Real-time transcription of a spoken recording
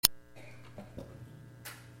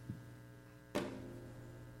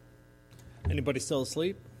Anybody still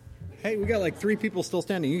asleep? Hey, we got like 3 people still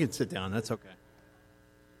standing. You can sit down. That's okay.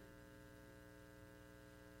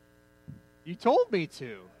 You told me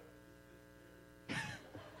to.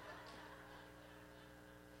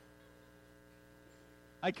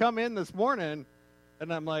 I come in this morning,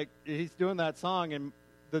 and I'm like, he's doing that song, and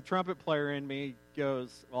the trumpet player in me goes,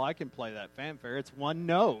 well, I can play that fanfare. It's 1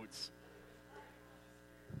 note.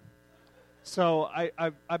 So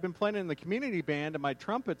I've been playing in the community band, and my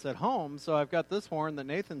trumpet's at home, so I've got this horn that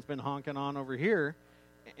Nathan's been honking on over here.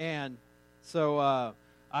 And so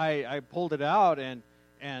I pulled it out, and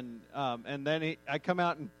then I come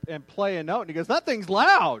out and play a note, and he goes, that thing's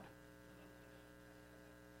loud.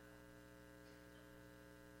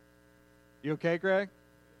 You okay, Greg?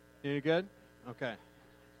 You good? Okay.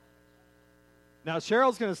 Now,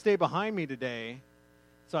 Cheryl's going to stay behind me today,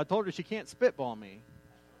 so I told her she can't spitball me.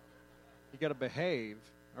 You got to behave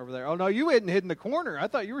over there. Oh, no, you hadn't hid in the corner. I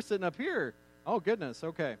thought you were sitting up here. Oh, goodness.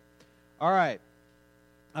 Okay. All right.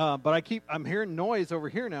 But I'm hearing noise over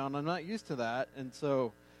here now, and I'm not used to that. And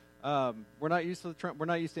so we're not used to we're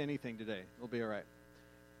not used to anything today. It'll be all right.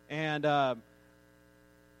 And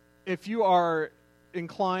if you are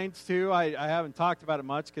inclined to, I haven't talked about it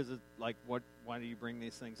much because it's like, why do you bring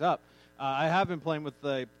these things up? I have been playing with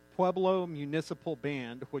the Pueblo Municipal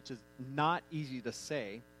Band, which is not easy to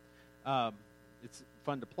say. It's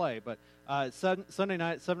fun to play, but Sunday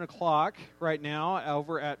night at 7 o'clock right now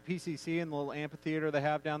over at PCC in the little amphitheater they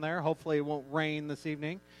have down there. Hopefully it won't rain this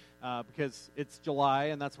evening because it's July,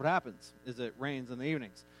 and that's what happens, is it rains in the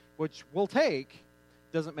evenings, which we'll take.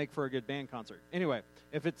 Doesn't make for a good band concert. Anyway,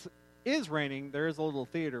 if it is raining, there is a little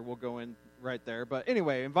theater we'll go in right there. But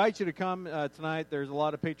anyway, invite you to come tonight. There's a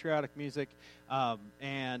lot of patriotic music,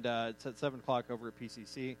 and it's at 7 o'clock over at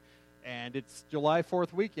PCC. And it's July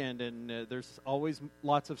 4th weekend, and there's always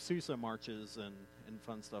lots of Sousa marches and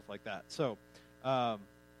fun stuff like that. So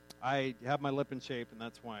I have my lip in shape, and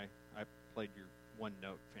that's why I played your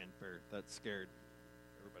 1-note fanfare. That scared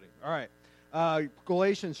everybody. All right.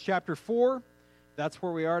 Galatians chapter 4. That's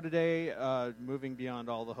where we are today, moving beyond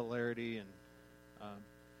all the hilarity and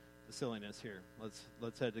the silliness here.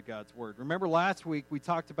 Let's head to God's Word. Remember last week we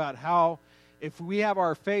talked about how if we have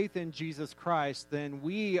our faith in Jesus Christ, then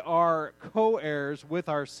we are co-heirs with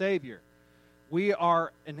our Savior. We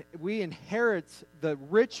inherit the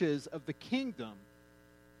riches of the kingdom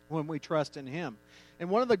when we trust in Him.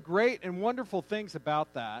 And one of the great and wonderful things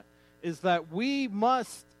about that is that we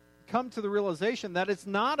must come to the realization that it's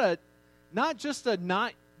not just a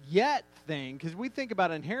not yet thing, because we think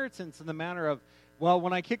about inheritance in the manner of, well,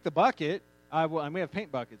 when I kick the bucket, and we have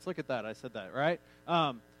paint buckets. Look at that. I said that, right?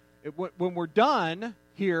 When we're done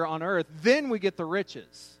here on earth, then we get the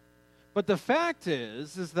riches. But the fact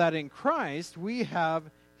is that in Christ, we have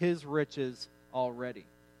His riches already.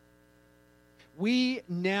 We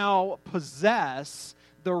now possess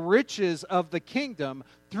the riches of the kingdom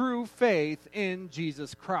through faith in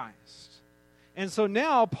Jesus Christ. And so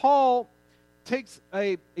now Paul takes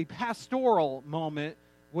a pastoral moment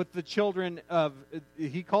with the children of,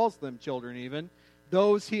 he calls them children even,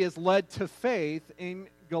 those he has led to faith in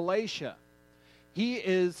Galatia. He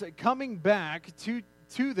is coming back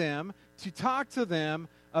to them to talk to them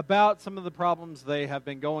about some of the problems they have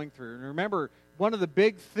been going through. And remember, one of the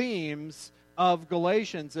big themes of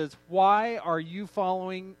Galatians is, why are you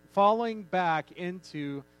falling back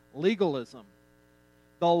into legalism?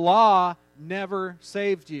 The law never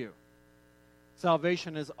saved you.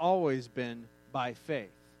 Salvation has always been by faith.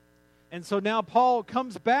 And so now Paul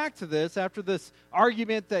comes back to this after this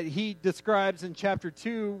argument that he describes in chapter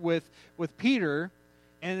 2 with Peter,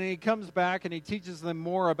 and then he comes back and he teaches them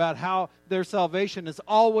more about how their salvation has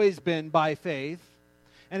always been by faith.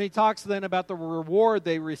 And he talks then about the reward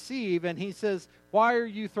they receive, and he says, why are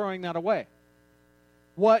you throwing that away?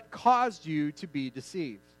 What caused you to be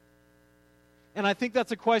deceived? And I think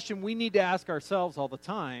that's a question we need to ask ourselves all the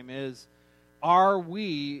time is, are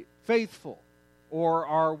we faithful? Or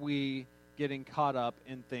are we getting caught up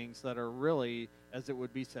in things that are really, as it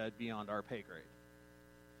would be said, beyond our pay grade?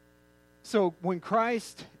 So when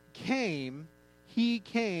Christ came, He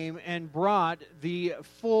came and brought the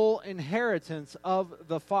full inheritance of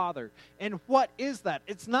the Father. And what is that?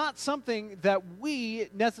 It's not something that we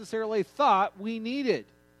necessarily thought we needed.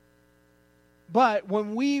 But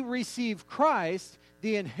when we receive Christ,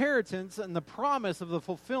 the inheritance and the promise of the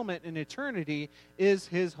fulfillment in eternity is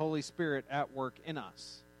His Holy Spirit at work in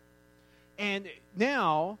us. And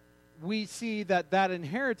now we see that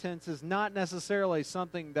inheritance is not necessarily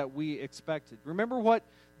something that we expected. Remember what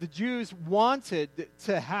the Jews wanted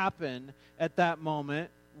to happen at that moment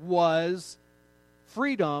was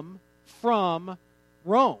freedom from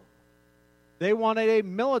Rome. They wanted a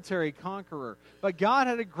military conqueror. But God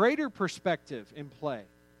had a greater perspective in play,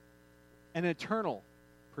 an eternal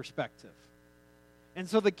perspective. And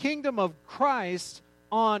so the kingdom of Christ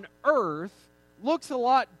on earth looks a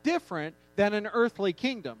lot different than an earthly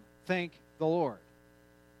kingdom, thank the Lord.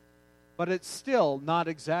 But it's still not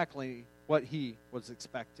exactly what he was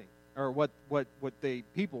expecting, or what the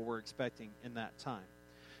people were expecting in that time.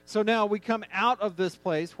 So now we come out of this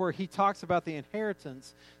place where he talks about the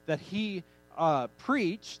inheritance that he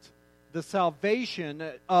preached, the salvation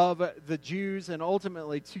of the Jews and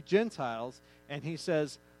ultimately to Gentiles, and he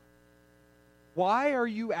says, why are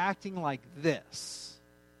you acting like this?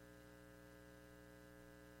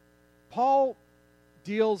 Paul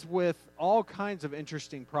deals with all kinds of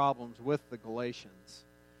interesting problems with the Galatians,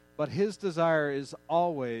 but his desire is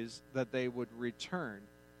always that they would return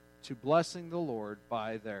to blessing the Lord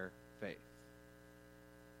by their faith.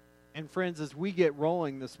 And friends, as we get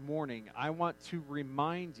rolling this morning, I want to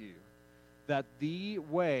remind you that the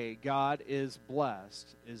way God is blessed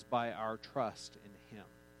is by our trust in him.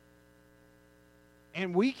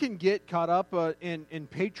 And we can get caught up in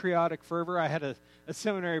patriotic fervor. I had a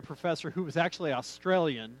seminary professor who was actually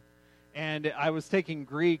Australian, and I was taking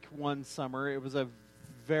Greek one summer. It was a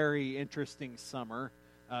very interesting summer.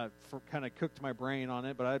 Kind of cooked my brain on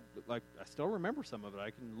it, but I still remember some of it.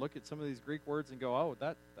 I can look at some of these Greek words and go, oh,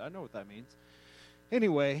 that I know what that means.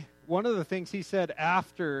 Anyway, one of the things he said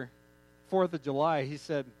after 4th of July, he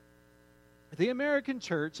said, the American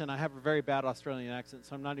church, and I have a very bad Australian accent,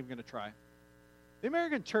 so I'm not even going to try. The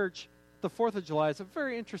American church, the 4th of July, is a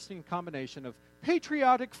very interesting combination of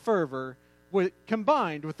patriotic fervor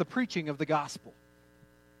combined with the preaching of the gospel.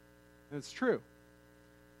 And it's true.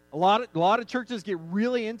 A lot of churches get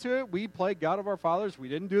really into it. We play God of our fathers. We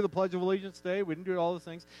didn't do the Pledge of Allegiance today. We didn't do all those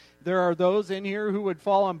things. There are those in here who would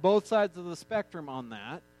fall on both sides of the spectrum on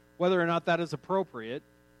that, whether or not that is appropriate.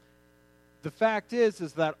 The fact is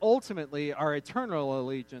that ultimately our eternal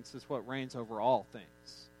allegiance is what reigns over all things.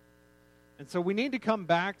 And so we need to come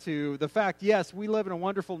back to the fact, yes, we live in a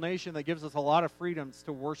wonderful nation that gives us a lot of freedoms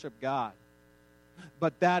to worship God.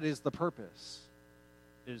 But that is the purpose,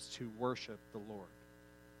 is to worship the Lord.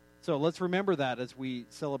 So let's remember that as we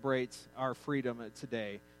celebrate our freedom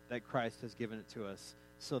today, that Christ has given it to us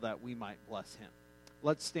so that we might bless him.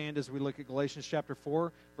 Let's stand as we look at Galatians chapter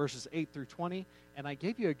 4, verses 8 through 20. And I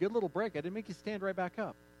gave you a good little break. I didn't make you stand right back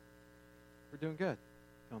up. We're doing good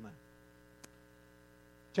on that.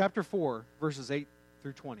 Chapter 4, verses 8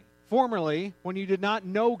 through 20. Formerly, when you did not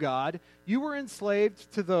know God, you were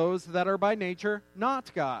enslaved to those that are by nature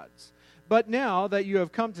not God's. But now that you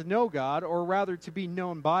have come to know God, or rather to be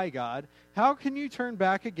known by God, how can you turn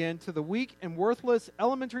back again to the weak and worthless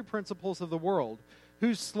elementary principles of the world,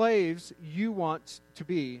 whose slaves you want to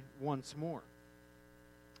be once more?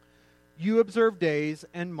 You observe days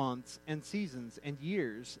and months and seasons and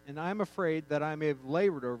years, and I am afraid that I may have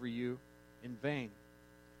labored over you in vain.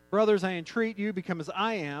 Brothers, I entreat you, become as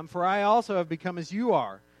I am, for I also have become as you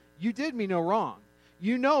are. You did me no wrong.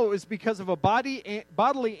 You know it was because of a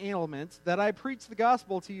bodily ailment that I preached the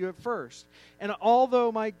gospel to you at first. And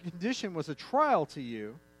although my condition was a trial to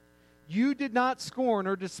you, you did not scorn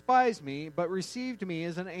or despise me, but received me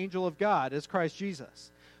as an angel of God, as Christ Jesus.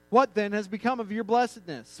 What then has become of your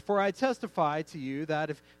blessedness? For I testify to you that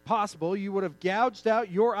if possible, you would have gouged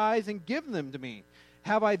out your eyes and given them to me.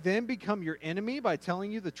 Have I then become your enemy by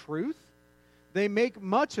telling you the truth? They make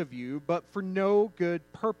much of you, but for no good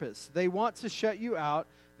purpose. They want to shut you out,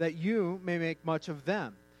 that you may make much of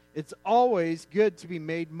them. It's always good to be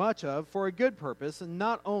made much of for a good purpose, and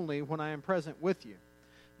not only when I am present with you.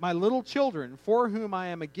 My little children, for whom I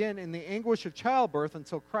am again in the anguish of childbirth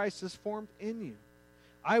until Christ is formed in you.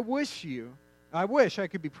 I wish I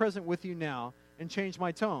could be present with you now and change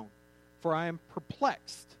my tone, for I am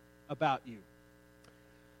perplexed about you.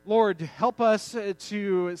 Lord, help us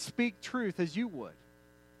to speak truth as you would,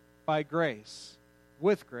 by grace,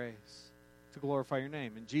 with grace, to glorify your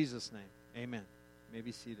name. In Jesus' name, amen. You may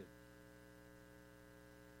be seated.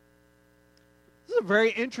 This is a very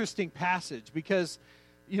interesting passage because,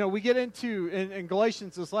 we get into, in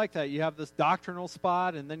Galatians it's like that. You have this doctrinal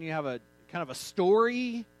spot, and then you have a kind of a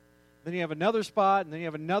story, then you have another spot, and then you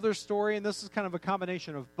have another story, and this is kind of a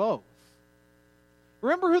combination of both.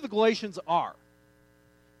 Remember who the Galatians are.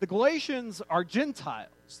 The Galatians are Gentiles.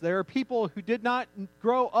 They are people who did not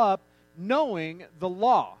grow up knowing the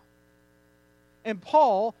law. And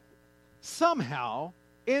Paul somehow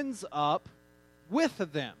ends up with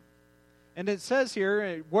them. And it says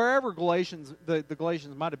here, wherever the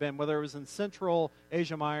Galatians might have been, whether it was in Central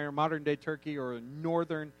Asia Minor, modern-day Turkey, or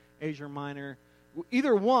Northern Asia Minor,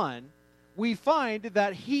 either one, we find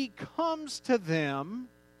that he comes to them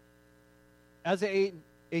as a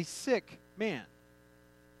sick man.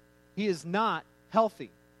 He is not healthy.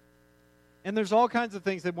 And there's all kinds of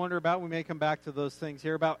things they wonder about. We may come back to those things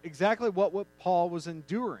here about exactly what Paul was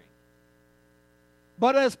enduring.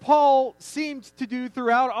 But as Paul seemed to do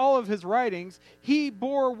throughout all of his writings, he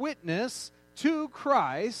bore witness to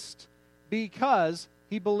Christ because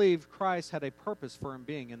he believed Christ had a purpose for him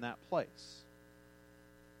being in that place.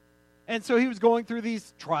 And so he was going through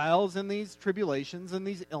these trials and these tribulations and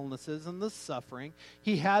these illnesses and the suffering.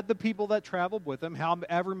 He had the people that traveled with him,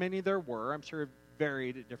 however many there were. I'm sure it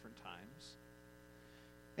varied at different times.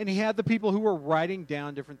 And he had the people who were writing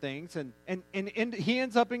down different things. And he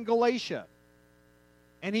ends up in Galatia.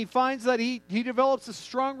 And he finds that he develops a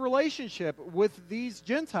strong relationship with these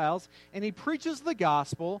Gentiles. And he preaches the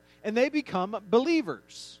gospel. And they become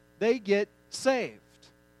believers. They get saved.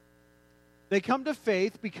 They come to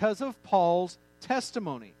faith because of Paul's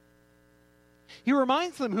testimony. He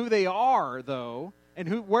reminds them who they are, though,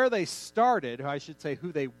 and where they started, I should say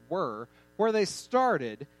who they were, where they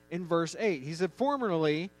started in verse 8. He said,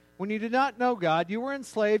 "Formerly, when you did not know God, you were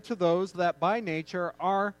enslaved to those that by nature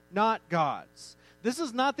are not gods." This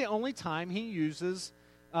is not the only time he uses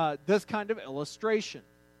this kind of illustration.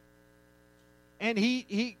 And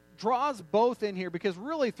he draws both in here because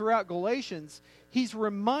really throughout Galatians, he's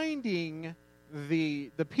reminding the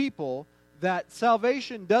people that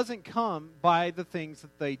salvation doesn't come by the things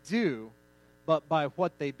that they do, but by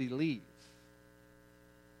what they believe.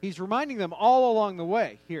 He's reminding them all along the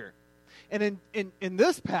way here. And in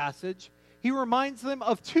this passage, he reminds them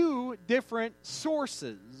of two different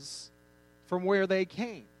sources from where they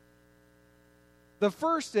came. The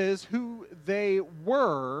first is who they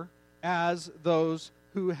were as those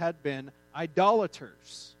who had been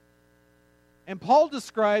idolaters. And Paul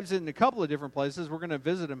describes it in a couple of different places. We're going to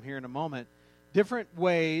visit them here in a moment. Different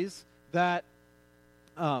ways that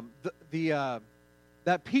that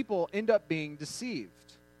people end up being deceived.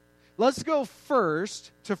 Let's go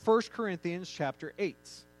first to 1 Corinthians chapter 8,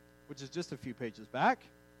 which is just a few pages back.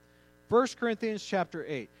 1 Corinthians chapter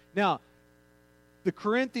 8. Now, the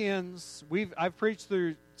Corinthians, I've preached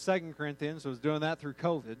through 2 Corinthians. I was doing that through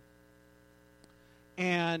COVID.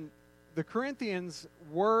 And the Corinthians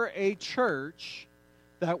were a church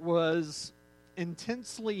that was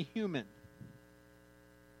intensely human.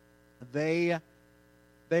 They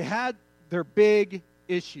had their big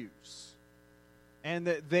issues, and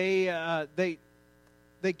they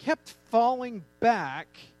kept falling back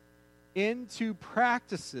into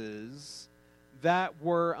practices that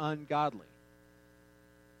were ungodly.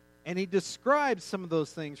 And he describes some of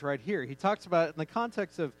those things right here. He talks about it in the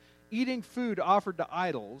context of eating food offered to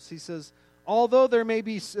idols. He says, although there may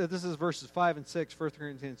be, this is verses 5 and 6, 1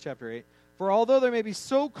 Corinthians chapter 8, for although there may be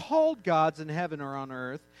so-called gods in heaven or on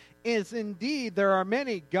earth, as indeed there are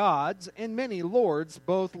many gods and many lords,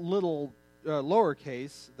 both little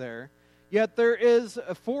lowercase there, yet there is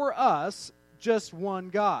for us just one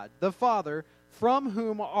God, the Father, from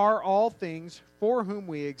whom are all things, for whom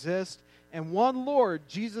we exist, and one Lord,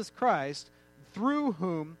 Jesus Christ, through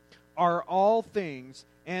whom are all things,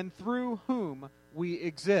 and through whom we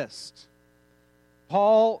exist.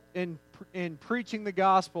 Paul, in preaching the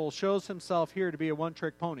gospel, shows himself here to be a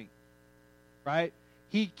one-trick pony, right?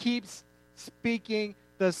 He keeps speaking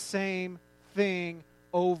the same thing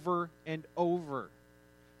over and over.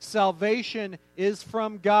 Salvation is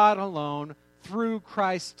from God alone, through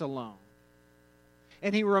Christ alone.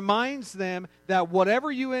 And he reminds them that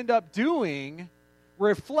whatever you end up doing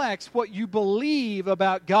reflects what you believe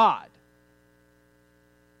about God.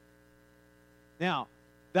 Now,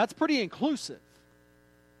 that's pretty inclusive.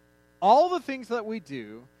 All the things that we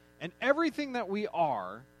do and everything that we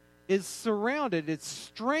are is surrounded, it's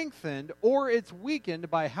strengthened, or it's weakened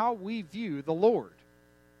by how we view the Lord.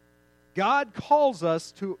 God calls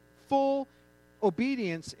us to full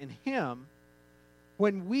obedience in Him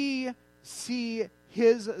when we see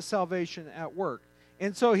His salvation at work.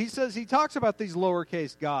 And so he talks about these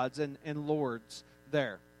lowercase gods and lords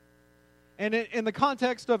there. And in the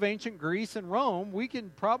context of ancient Greece and Rome, we can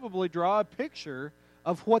probably draw a picture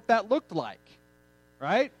of what that looked like,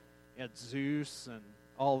 right? You had Zeus and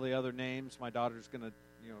all the other names. My daughter's going to,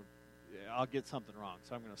 I'll get something wrong,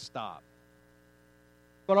 so I'm going to stop.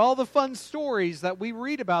 But all the fun stories that we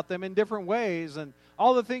read about them in different ways, and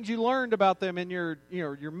all the things you learned about them in your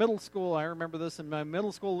middle school. I remember this in my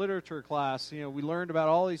middle school literature class. We learned about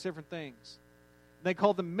all these different things. They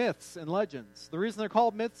called them myths and legends. The reason they're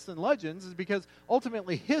called myths and legends is because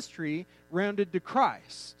ultimately history rounded to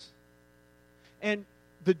Christ. And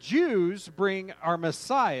the Jews bring our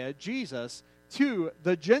Messiah, Jesus, to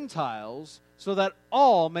the Gentiles so that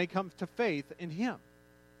all may come to faith in him.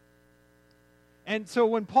 And so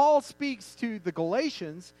when Paul speaks to the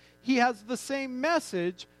Galatians, he has the same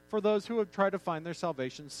message for those who have tried to find their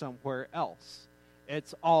salvation somewhere else.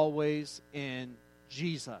 It's always in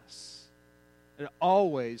Jesus. It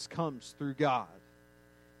always comes through God.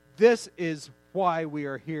 This is why we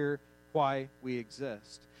are here, why we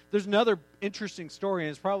exist. There's another interesting story, and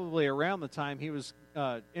it's probably around the time he was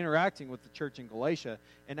interacting with the church in Galatia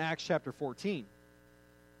in Acts chapter 14.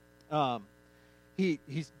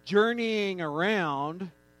 He's journeying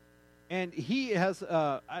around, and he has,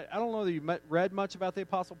 I don't know that you read much about the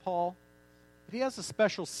Apostle Paul, but he has a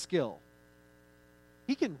special skill.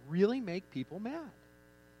 He can really make people mad.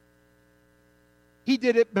 He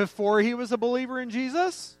did it before he was a believer in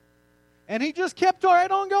Jesus, and he just kept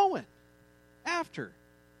right on going after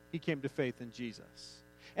he came to faith in Jesus.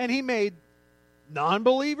 And he made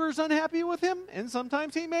non-believers unhappy with him, and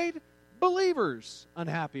sometimes he made believers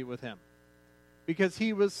unhappy with him because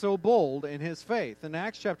he was so bold in his faith. In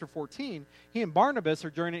Acts chapter 14, he and Barnabas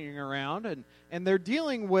are journeying around, and they're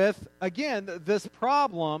dealing with, again, this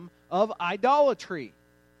problem of idolatry.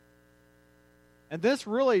 And this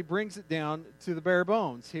really brings it down to the bare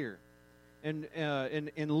bones here. And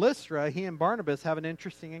in Lystra, he and Barnabas have an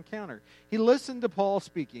interesting encounter. He listened to Paul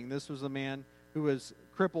speaking. This was a man who was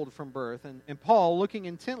crippled from birth. And Paul, looking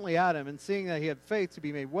intently at him and seeing that he had faith to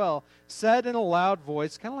be made well, said in a loud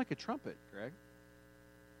voice, kind of like a trumpet, Greg.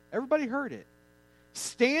 Everybody heard it.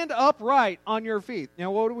 Stand upright on your feet.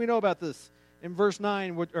 Now, what do we know about this? In verse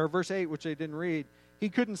 9, or verse 8, which they didn't read, he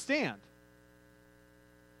couldn't stand.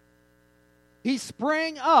 He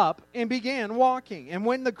sprang up and began walking. And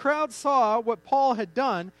when the crowd saw what Paul had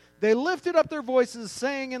done, they lifted up their voices,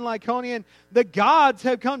 saying in Lycaonian, "The gods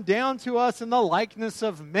have come down to us in the likeness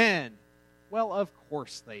of men." Well, of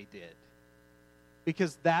course they did,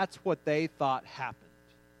 because that's what they thought happened.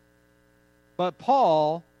 But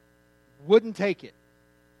Paul wouldn't take it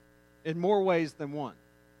in more ways than one.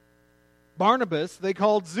 Barnabas they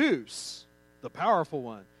called Zeus, the powerful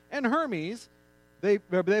one, and Hermes, They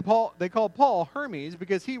called Paul Hermes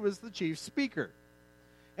because he was the chief speaker.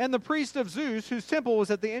 And the priest of Zeus, whose temple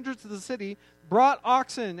was at the entrance of the city, brought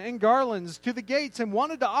oxen and garlands to the gates and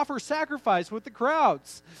wanted to offer sacrifice with the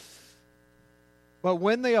crowds. But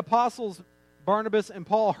when the apostles Barnabas and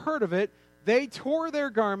Paul heard of it, they tore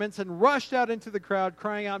their garments and rushed out into the crowd,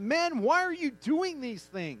 crying out, "Men, why are you doing these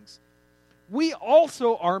things? We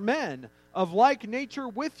also are men of like nature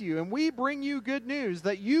with you, and we bring you good news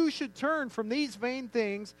that you should turn from these vain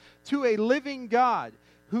things to a living God,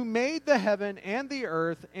 who made the heaven and the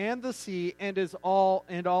earth and the sea and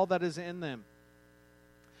all that is in them.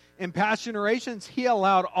 In past generations he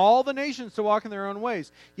allowed all the nations to walk in their own ways,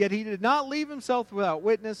 yet he did not leave himself without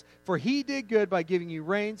witness, for he did good by giving you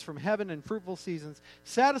rains from heaven and fruitful seasons,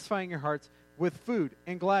 satisfying your hearts with food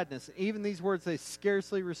and gladness." Even these words, they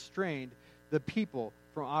scarcely restrained the people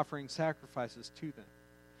from offering sacrifices to them.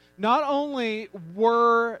 Not only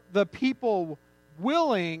were the people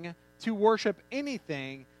willing to worship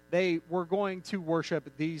anything, they were going to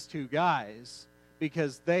worship these two guys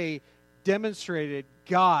because they demonstrated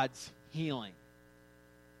God's healing.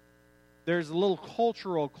 There's a little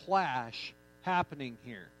cultural clash happening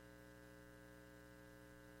here.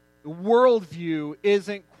 The worldview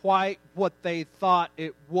isn't quite what they thought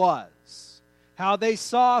it was. How they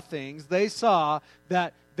saw things, they saw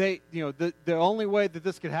that the only way that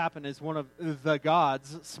this could happen is one of the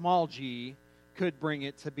gods, small g, could bring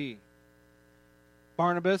it to be.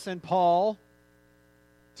 Barnabas and Paul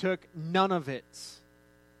took none of it.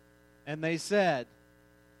 And they said,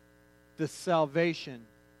 the salvation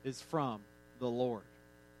is from the Lord.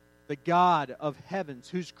 The God of heavens,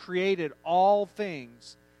 who's created all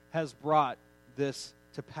things, has brought this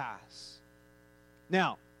to pass.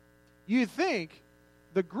 Now, you think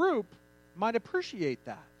the group might appreciate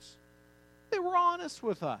that. They were honest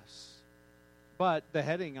with us. But the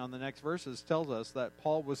heading on the next verses tells us that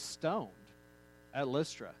Paul was stoned at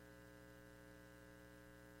Lystra.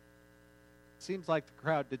 Seems like the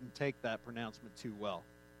crowd didn't take that pronouncement too well.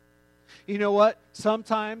 You know what?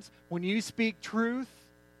 Sometimes when you speak truth,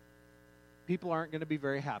 people aren't going to be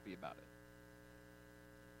very happy about it.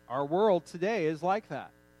 Our world today is like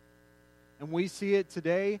that. And we see it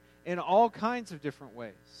today in all kinds of different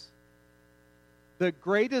ways. The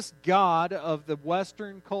greatest god of the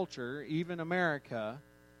Western culture, even America,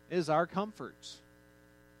 is our comforts.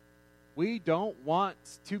 We don't want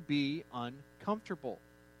to be uncomfortable.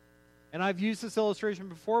 And I've used this illustration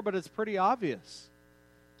before, but it's pretty obvious.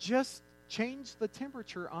 Just change the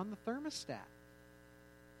temperature on the thermostat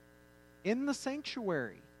in the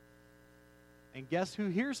sanctuary. And guess who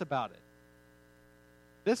hears about it?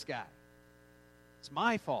 This guy. It's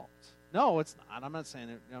my fault. No, it's not. I'm not saying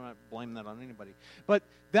it. I'm not blaming that on anybody. But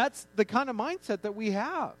that's the kind of mindset that we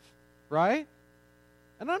have, right?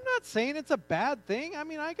 And I'm not saying it's a bad thing. I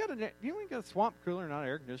mean, we got a swamp cooler, not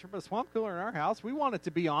air conditioner, but a swamp cooler in our house. We want it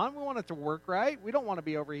to be on. We want it to work right. We don't want to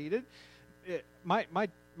be overheated. My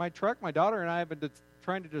truck, my daughter and I have been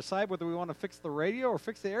trying to decide whether we want to fix the radio or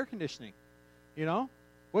fix the air conditioning. You know?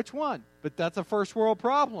 Which one? But that's a first world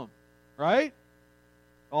problem, right?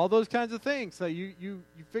 All those kinds of things that you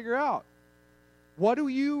figure out. What do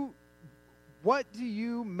you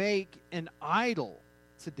make an idol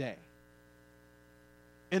today?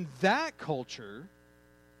 In that culture,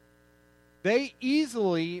 they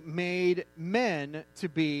easily made men to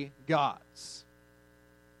be gods.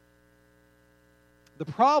 The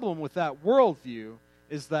problem with that worldview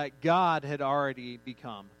is that God had already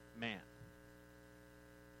become man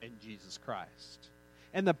in Jesus Christ.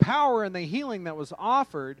 And the power and the healing that was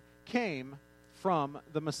offered came from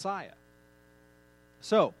the Messiah.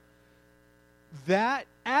 So, that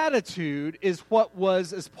attitude is what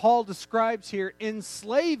was, as Paul describes here,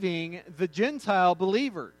 enslaving the Gentile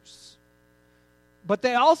believers. But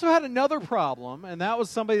they also had another problem, and that was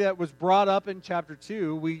somebody that was brought up in chapter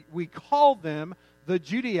 2. We call them the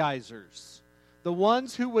Judaizers, the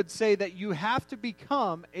ones who would say that you have to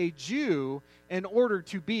become a Jew in order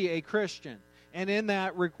to be a Christian, and in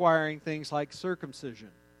that requiring things like circumcision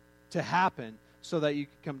to happen so that you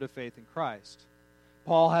can come to faith in Christ.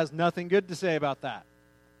 Paul has nothing good to say about that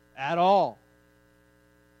at all.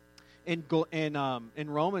 In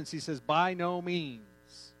Romans, he says, by no means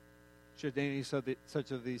should any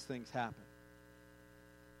such of these things happen.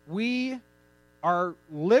 We are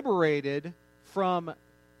liberated from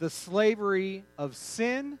the slavery of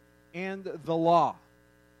sin and the law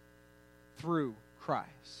through Christ.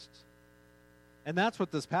 And that's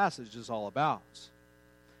what this passage is all about.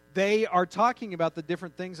 They are talking about the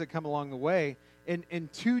different things that come along the way in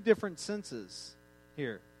two different senses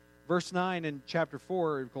here. Verse 9 in chapter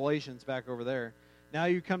 4 of Galatians, back over there. Now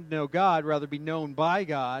you come to know God, rather be known by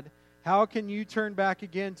God. How can you turn back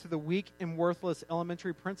again to the weak and worthless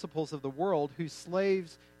elementary principles of the world, whose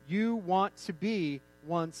slaves you want to be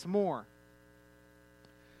once more?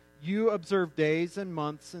 You observe days and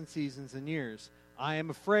months and seasons and years. I am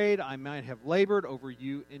afraid I might have labored over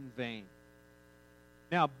you in vain.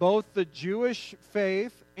 Now, both the Jewish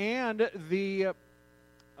faith and the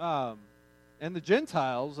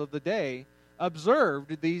Gentiles of the day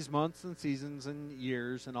observed these months and seasons and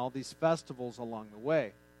years and all these festivals along the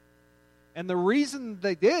way. And the reason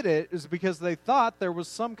they did it is because they thought there was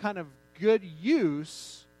some kind of good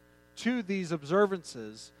use to these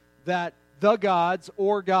observances, that the gods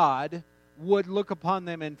or God would look upon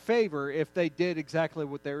them in favor if they did exactly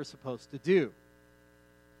what they were supposed to do.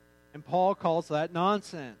 And Paul calls that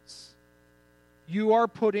nonsense. You are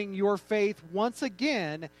putting your faith once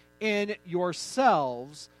again in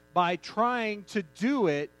yourselves by trying to do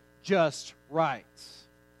it just right.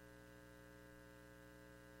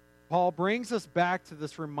 Paul brings us back to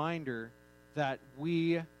this reminder that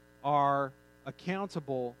we are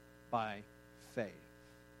accountable by faith,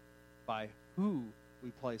 by who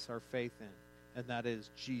we place our faith in, and that is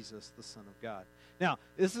Jesus, the Son of God. Now,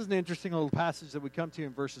 this is an interesting little passage that we come to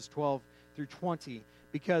in verses 12 through 20,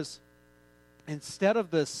 because instead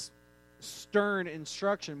of this stern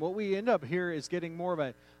instruction, what we end up here is getting more of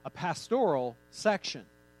a pastoral section.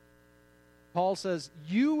 Paul says,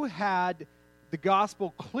 you had the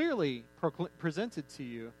gospel clearly presented to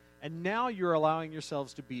you, and now you're allowing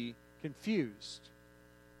yourselves to be confused.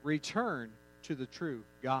 Return to the true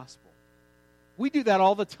gospel. We do that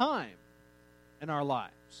all the time in our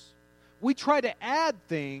lives. We try to add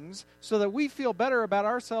things so that we feel better about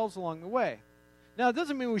ourselves along the way. Now, it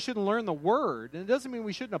doesn't mean we shouldn't learn the Word, and it doesn't mean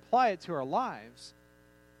we shouldn't apply it to our lives.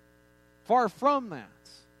 Far from that.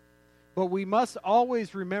 But we must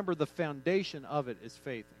always remember the foundation of it is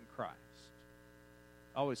faith in Christ.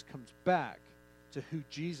 It always comes back to who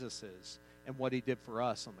Jesus is and what He did for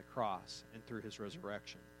us on the cross and through His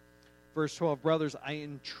resurrection. Verse 12, brothers, I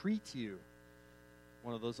entreat you.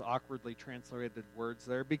 One of those awkwardly translated words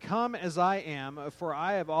there. Become as I am, for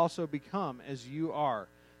I have also become as you are.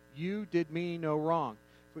 You did me no wrong.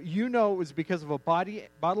 But you know it was because of a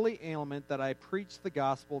bodily ailment that I preached the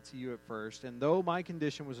gospel to you at first. And though my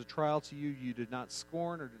condition was a trial to you, you did not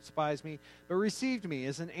scorn or despise me, but received me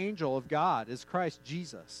as an angel of God, as Christ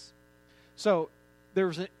Jesus. So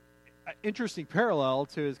there's an interesting parallel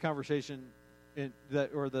to his conversation,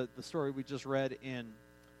 the story we just read in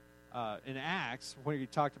Acts, when he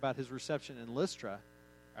talked about his reception in Lystra.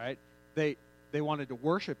 Right? They wanted to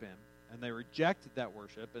worship him, and they rejected that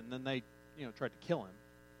worship, and then they, tried to kill him.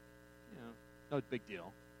 No big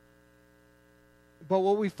deal. But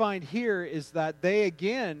what we find here is that they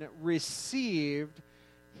again received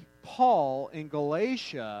Paul in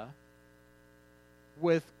Galatia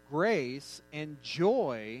with grace and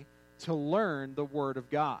joy to learn the Word of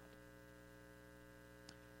God.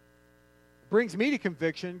 It brings me to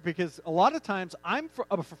conviction because a lot of times I'm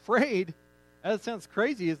afraid, that sounds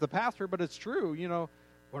crazy as the pastor, but it's true.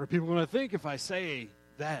 What are people going to think if I say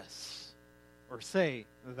this or say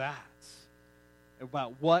that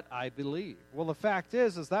about what I believe? Well, the fact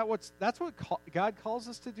is that's what God calls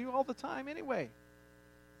us to do all the time anyway.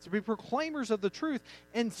 To be proclaimers of the truth.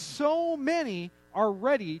 And so many are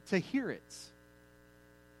ready to hear it.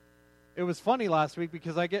 It was funny last week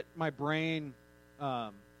because I get my brain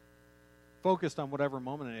focused on whatever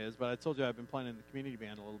moment it is, but I told you I've been playing in the community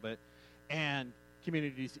band a little bit, and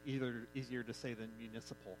community is easier to say than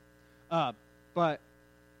municipal. But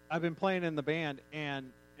I've been playing in the band,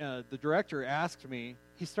 and the director asked me,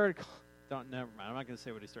 never mind, I'm not going to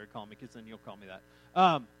say what he started calling me because then you'll call me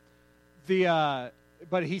that.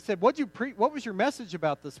 But he said, what was your message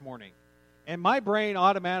about this morning? And my brain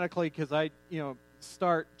automatically, because I,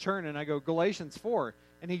 start churning, I go, Galatians 4.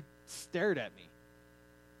 And he stared at me.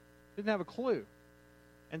 Didn't have a clue.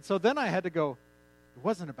 And so then I had to go, it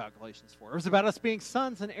wasn't about Galatians 4. It was about us being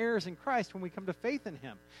sons and heirs in Christ when we come to faith in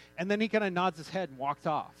him. And then he kind of nods his head and walked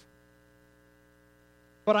off.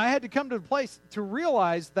 But I had to come to the place to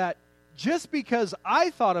realize that just because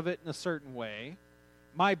I thought of it in a certain way,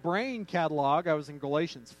 my brain catalog, I was in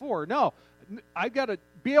Galatians 4. No, I've got to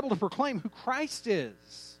be able to proclaim who Christ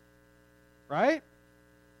is. Right?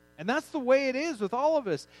 And that's the way it is with all of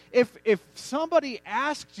us. If somebody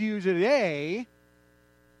asked you today,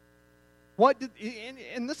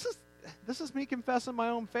 and this is me confessing my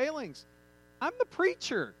own failings. I'm the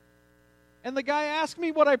preacher. And the guy asked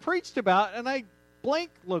me what I preached about, and I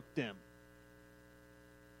blank looked him.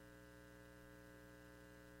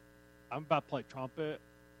 I'm about to play trumpet.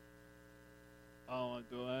 I don't want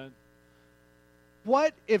to do it.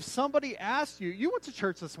 What if somebody asked you went to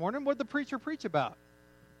church this morning, what did the preacher preach about?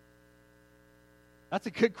 That's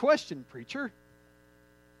a good question, preacher.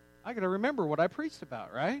 I got to remember what I preached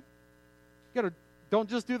about, right? Don't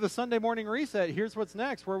just do the Sunday morning reset. Here's what's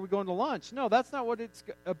next. Where are we going to lunch? No, that's not what it's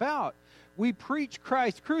about. We preach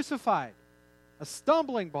Christ crucified, a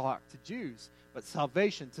stumbling block to Jews, but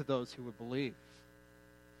salvation to those who would believe.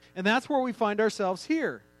 And that's where we find ourselves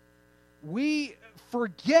here. We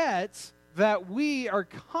forget that we are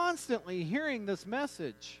constantly hearing this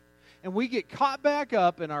message. And we get caught back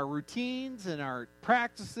up in our routines and our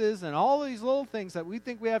practices and all these little things that we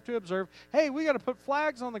think we have to observe. Hey, we got to put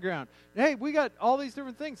flags on the ground. Hey, we got all these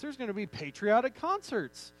different things. There's going to be patriotic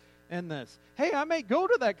concerts in this. Hey, I may go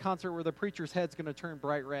to that concert where the preacher's head's going to turn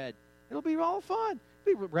bright red. It'll be all fun.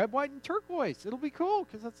 It'll be red, white, and turquoise. It'll be cool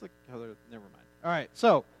because that's the color. Never mind. All right,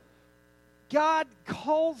 so God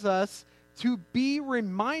calls us to be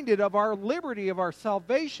reminded of our liberty, of our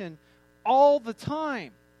salvation all the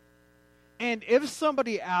time. And if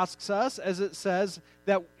somebody asks us, as it says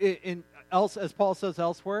that as Paul says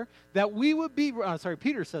elsewhere, that we would be,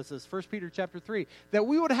 Peter says this, 1 Peter chapter 3, that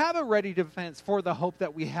we would have a ready defense for the hope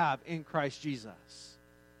that we have in Christ Jesus.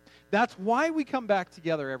 That's why we come back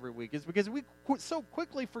together every week, is because we so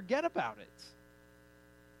quickly forget about it.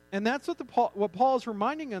 And that's what Paul is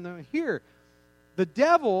reminding them here. The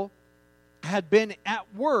devil had been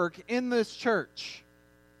at work in this church.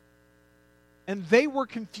 And they were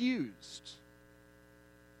confused.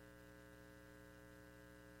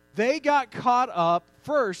 They got caught up.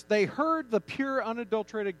 First, they heard the pure,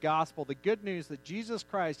 unadulterated gospel, the good news that Jesus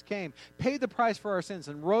Christ came, paid the price for our sins,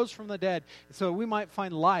 and rose from the dead so we might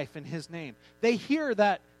find life in his name. They hear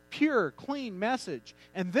that pure, clean message.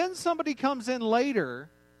 And then somebody comes in later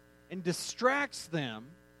and distracts them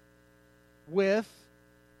with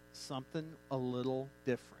something a little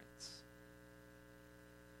different.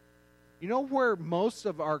 You know where most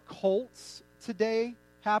of our cults today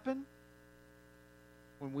happen?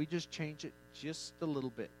 When we just change it just a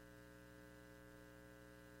little bit.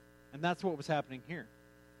 And that's what was happening here.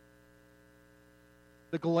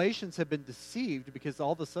 The Galatians had been deceived because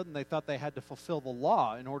all of a sudden they thought they had to fulfill the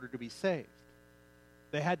law in order to be saved.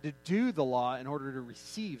 They had to do the law in order to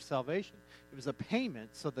receive salvation. It was a payment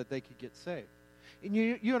so that they could get saved. And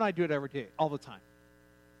you and I do it every day, all the time.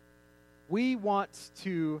 We want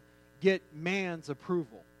to get man's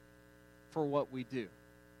approval for what we do.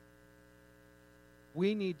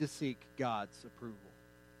 We need to seek God's approval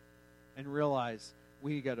and realize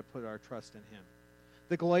we got to put our trust in him.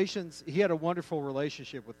 the Galatians, he had a wonderful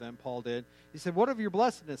relationship with them, Paul did. He said, "What of your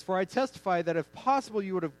blessedness? For I testify that if possible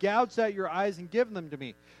you would have gouged out your eyes and given them to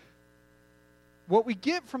me." What we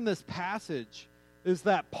get from this passage is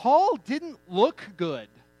that Paul didn't look good.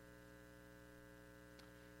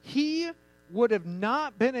 He would have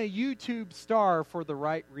not been a YouTube star for the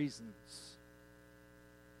right reasons.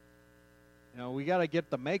 You know, we got to get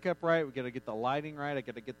the makeup right. We got to get the lighting right. I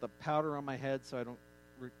got to get the powder on my head so I don't...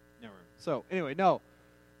 Never. So, anyway, no.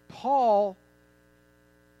 Paul,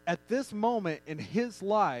 at this moment in his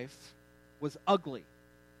life, was ugly.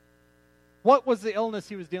 What was the illness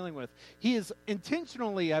he was dealing with? He is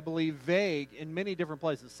intentionally, I believe, vague in many different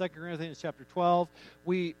places. 2 Corinthians chapter 12.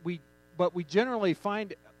 But we generally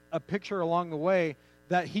find a picture along the way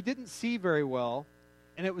that he didn't see very well,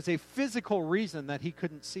 and it was a physical reason that he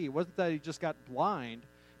couldn't see. It wasn't that he just got blind,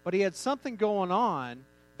 but he had something going on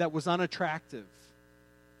that was unattractive.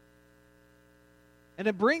 And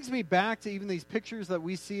it brings me back to even these pictures that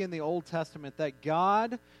we see in the Old Testament, that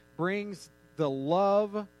God brings the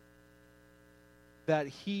love that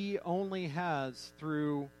he only has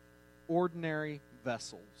through ordinary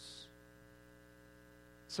vessels.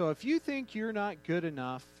 So if you think you're not good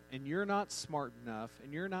enough, and you're not smart enough,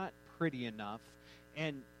 and you're not pretty enough,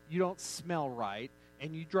 and you don't smell right,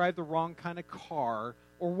 and you drive the wrong kind of car,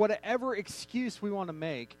 or whatever excuse we want to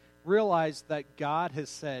make, realize that God has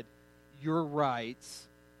said, "You're right,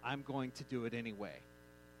 I'm going to do it anyway."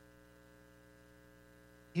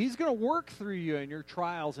 He's going to work through you in your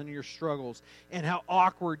trials and your struggles, and how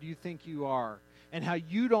awkward you think you are, and how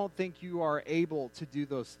you don't think you are able to do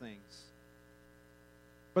those things.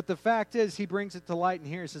 But the fact is, he brings it to light in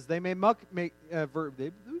here. He says,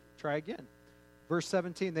 try again. Verse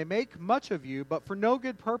 17, "They make much of you, but for no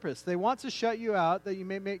good purpose. They want to shut you out, that you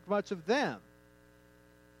may make much of them.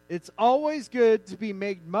 It's always good to be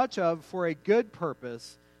made much of for a good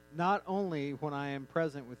purpose, not only when I am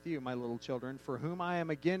present with you, my little children, for whom I am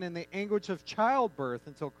again in the anguish of childbirth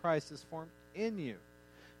until Christ is formed in you."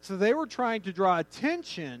 So they were trying to draw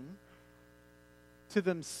attention to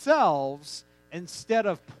themselves instead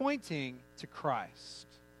of pointing to Christ.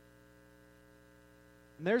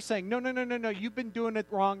 And they're saying, no, you've been doing it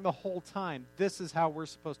wrong the whole time. This is how we're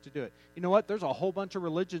supposed to do it. You know what? There's a whole bunch of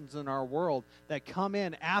religions in our world that come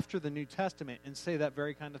in after the New Testament and say that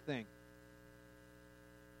very kind of thing.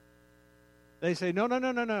 They say,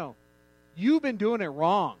 no. You've been doing it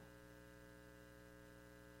wrong.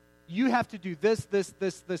 You have to do this,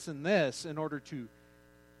 and this in order to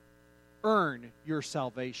earn your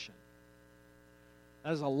salvation.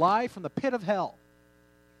 That is a lie from the pit of hell.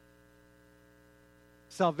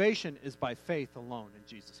 Salvation is by faith alone in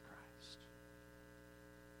Jesus Christ.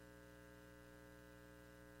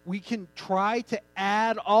 We can try to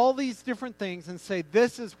add all these different things and say,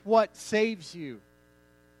 this is what saves you.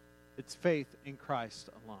 It's faith in Christ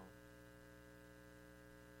alone.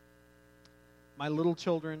 My little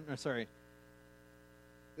children,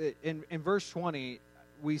 in verse 20,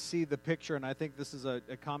 we see the picture, and I think this is a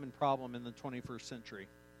common problem in the 21st century.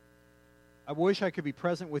 "I wish I could be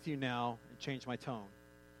present with you now and change my tone,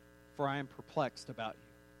 for I am perplexed about you."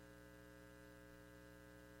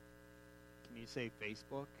 Can you say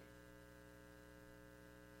Facebook?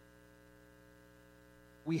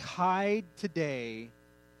 We hide today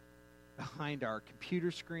behind our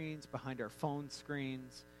computer screens, behind our phone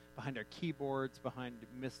screens, behind our keyboards, behind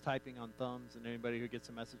mistyping on thumbs, and anybody who gets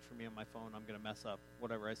a message from me on my phone, I'm going to mess up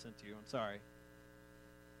whatever I sent to you. I'm sorry.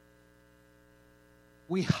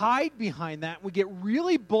 We hide behind that. We get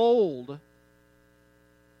really bold,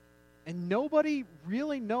 and nobody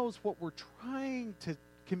really knows what we're trying to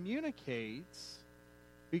communicate,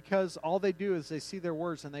 because all they do is they see their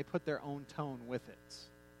words and they put their own tone with it.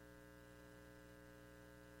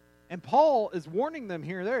 And Paul is warning them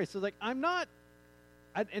here and there. He says,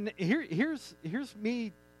 here's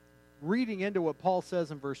me reading into what Paul says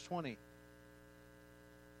in verse 20.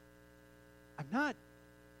 I'm not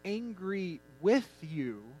angry with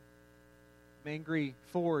you. I'm angry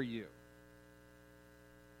for you.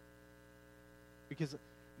 Because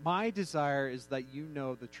my desire is that you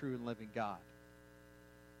know the true and living God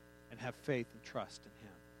and have faith and trust in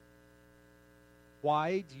Him.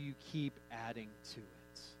 Why do you keep adding to it?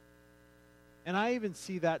 And I even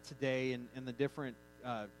see that today in the different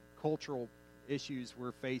cultural issues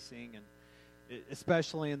we're facing, and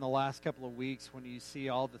especially in the last couple of weeks when you see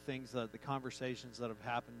all the things, the conversations that have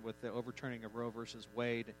happened with the overturning of Roe versus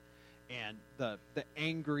Wade, and the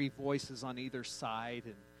angry voices on either side,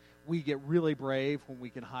 and we get really brave when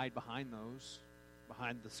we can hide behind those,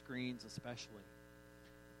 behind the screens especially.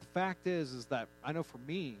 The fact is that I know for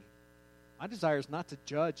me, My desire is not to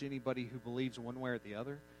judge anybody who believes one way or the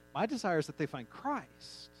other. My desire is that they find Christ.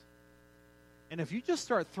 And if you just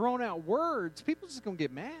start throwing out words, people are just going to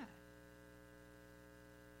get mad.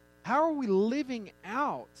 How are we living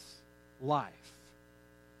out life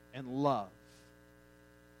and love?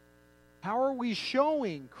 How are we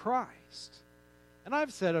showing Christ? And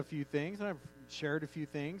I've said a few things, and I've shared a few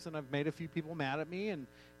things, and I've made a few people mad at me. And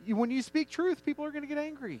when you speak truth, people are going to get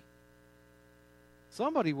angry.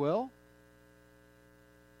 Somebody will.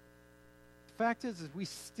 The fact is we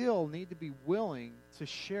still need to be willing to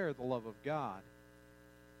share the love of God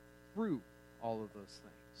through all of those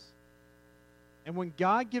things. And when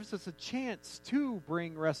God gives us a chance to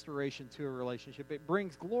bring restoration to a relationship, it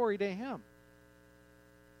brings glory to Him.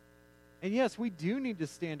 And yes, we do need to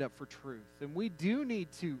stand up for truth, and we do need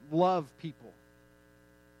to love people.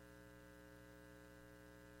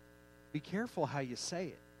 Be careful how you say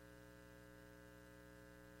it.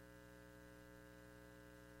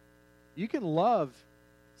 You can love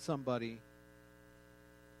somebody,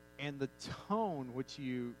 and the tone which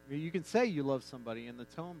you can say you love somebody, and the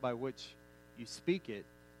tone by which you speak it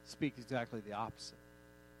speaks exactly the opposite.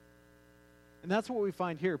 And that's what we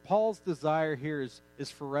find here. Paul's desire here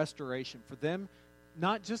is for restoration, for them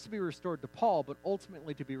not just to be restored to Paul, but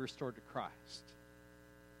ultimately to be restored to Christ.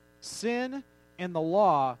 Sin and the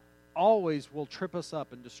law always will trip us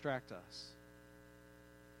up and distract us.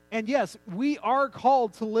 And yes, we are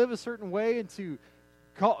called to live a certain way and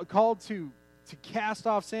called to cast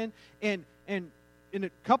off sin. And in a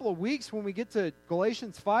couple of weeks, when we get to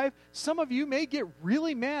Galatians 5, some of you may get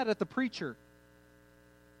really mad at the preacher.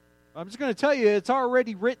 I'm just going to tell you, it's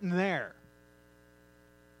already written there.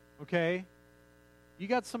 Okay? You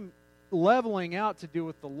got some leveling out to do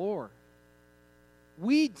with the Lord.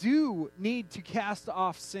 We do need to cast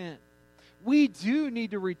off sin. We do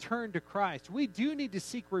need to return to Christ. We do need to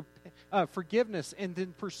seek forgiveness and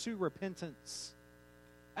then pursue repentance.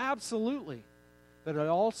 Absolutely. But it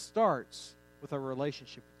all starts with a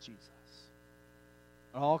relationship with Jesus.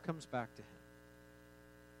 It all comes back to Him.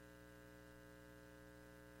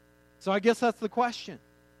 So I guess that's the question.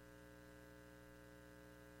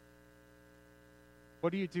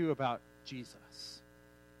 What do you do about Jesus?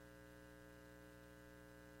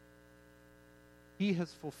 He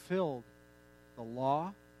has fulfilled the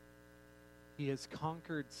law. He has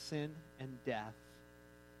conquered sin and death.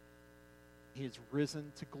 He has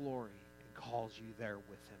risen to glory and calls you there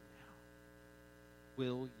with Him now.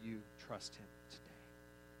 Will you trust Him today?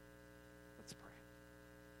 Let's pray.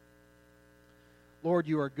 Lord,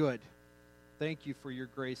 you are good. Thank you for your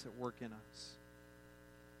grace at work in us.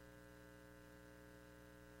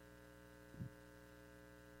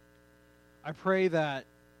 I pray that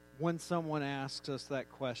when someone asks us that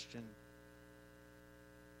question,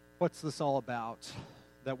 what's this all about,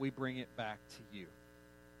 that we bring it back to you.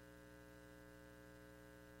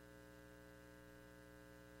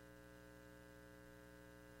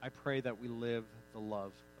 I pray that we live the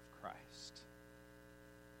love of Christ.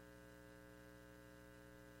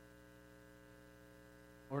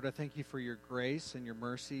 Lord, I thank you for your grace and your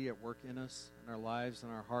mercy at work in us, in our lives, in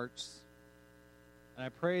our hearts. And I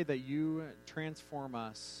pray that you transform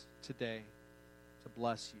us today to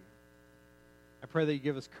bless you. I pray that you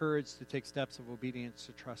give us courage to take steps of obedience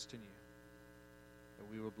to trust in you,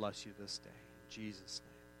 that we will bless you this day. In Jesus' name.